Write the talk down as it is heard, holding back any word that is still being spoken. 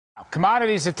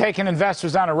Commodities have taken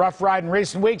investors on a rough ride in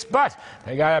recent weeks, but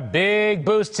they got a big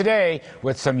boost today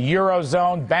with some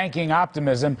Eurozone banking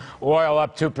optimism. Oil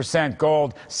up 2%,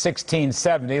 gold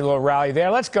 1670, a little rally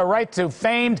there. Let's go right to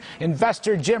famed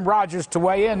investor Jim Rogers to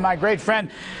weigh in, my great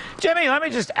friend. Jimmy, let me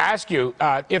just ask you,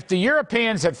 if the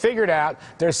Europeans have figured out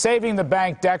they're saving the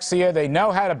bank Dexia, they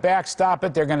know how to backstop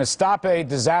it, they're going to stop a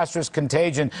disastrous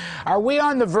contagion, are we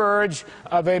on the verge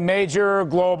of a major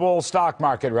global stock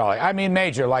market rally? I mean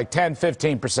major, like 10,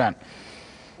 15%.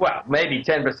 Well, maybe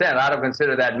 10%. I don't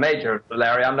consider that major,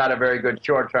 Larry. I'm not a very good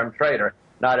short-term trader,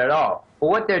 not at all. But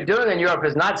what they're doing in Europe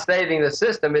is not saving the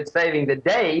system. It's saving the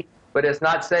day, but it's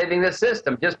not saving the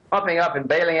system. Just pumping up and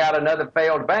bailing out another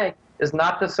failed bank is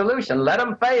not the solution. Let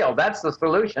them fail. That's the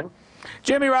solution.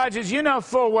 Jimmy Rogers, you know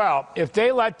full well if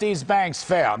they let these banks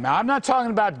fail. Now, I'm not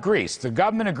talking about Greece. The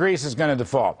government of Greece is going to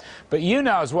default. But you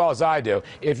know as well as I do,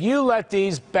 if you let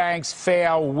these banks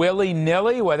fail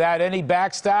willy-nilly without any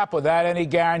backstop, without any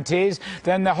guarantees,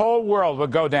 then the whole world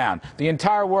would go down. The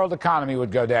entire world economy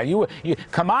would go down.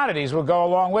 Commodities would go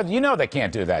along with it. You know they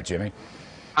can't do that, Jimmy.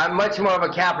 I'm much more of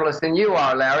a capitalist than you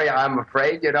are, Larry, I'm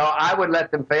afraid. You know, I would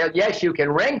let them fail. Yes, you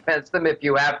can ring fence them if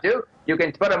you have to. You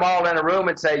can put them all in a room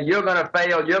and say, you're going to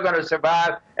fail, you're going to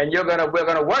survive, and we're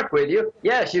going to work with you.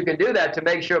 Yes, you can do that to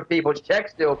make sure people's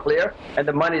checks still clear and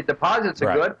the money deposits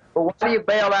are good. But why do you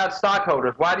bail out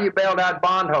stockholders? Why do you bail out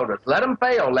bondholders? Let them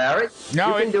fail, Larry.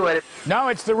 No, you can do it. No,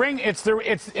 it's the ring. It's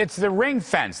the ring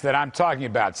fence that I'm talking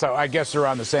about. So I guess we're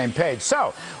on the same page.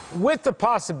 So, with the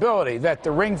possibility that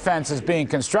the ring fence is being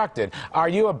constructed, are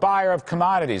you a buyer of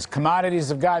commodities? Commodities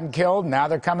have gotten killed. Now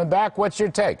they're coming back. What's your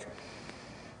take?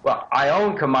 Well, I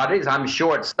own commodities. I'm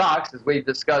short stocks, as we've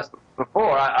discussed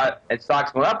before. And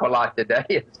stocks went up a lot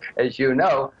today, as you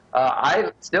know.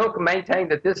 I still maintain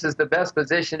that this is the best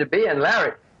position to be in,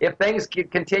 Larry. If things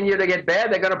continue to get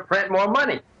bad, they're going to print more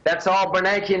money. That's all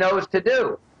Bernanke knows to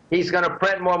do. He's going to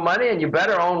print more money, and you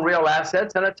better own real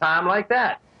assets in a time like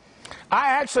that. I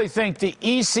actually think the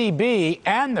ECB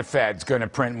and the Fed's going to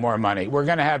print more money. We're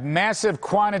going to have massive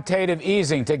quantitative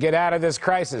easing to get out of this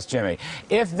crisis, Jimmy.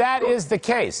 If that is the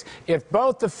case, if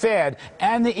both the Fed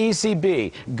and the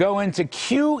ECB go into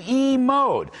QE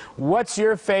mode, what's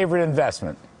your favorite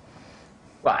investment?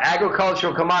 Well,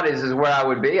 agricultural commodities is where I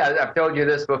would be. I've told you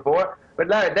this before. But,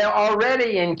 Larry, they're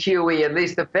already in QE, at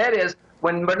least the Fed is.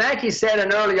 When Bernanke said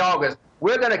in early August,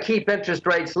 we're going to keep interest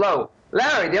rates low,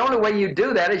 Larry, the only way you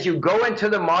do that is you go into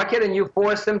the market and you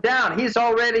force them down. He's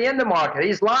already in the market.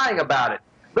 He's lying about it.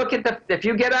 Look at if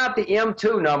you get out the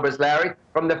M2 numbers, Larry,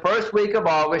 from the first week of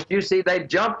August, you see they've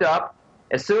jumped up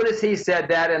as soon as he said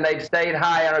that, and they've stayed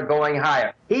higher or going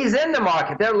higher. He's in the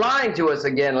market. They're lying to us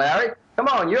again, Larry. Come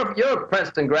on, you're a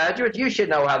Princeton graduate. You should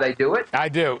know how they do it. I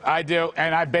do,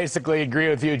 and I basically agree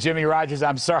with you. Jimmy Rogers,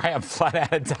 I'm sorry I'm flat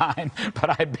out of time,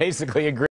 but I basically agree.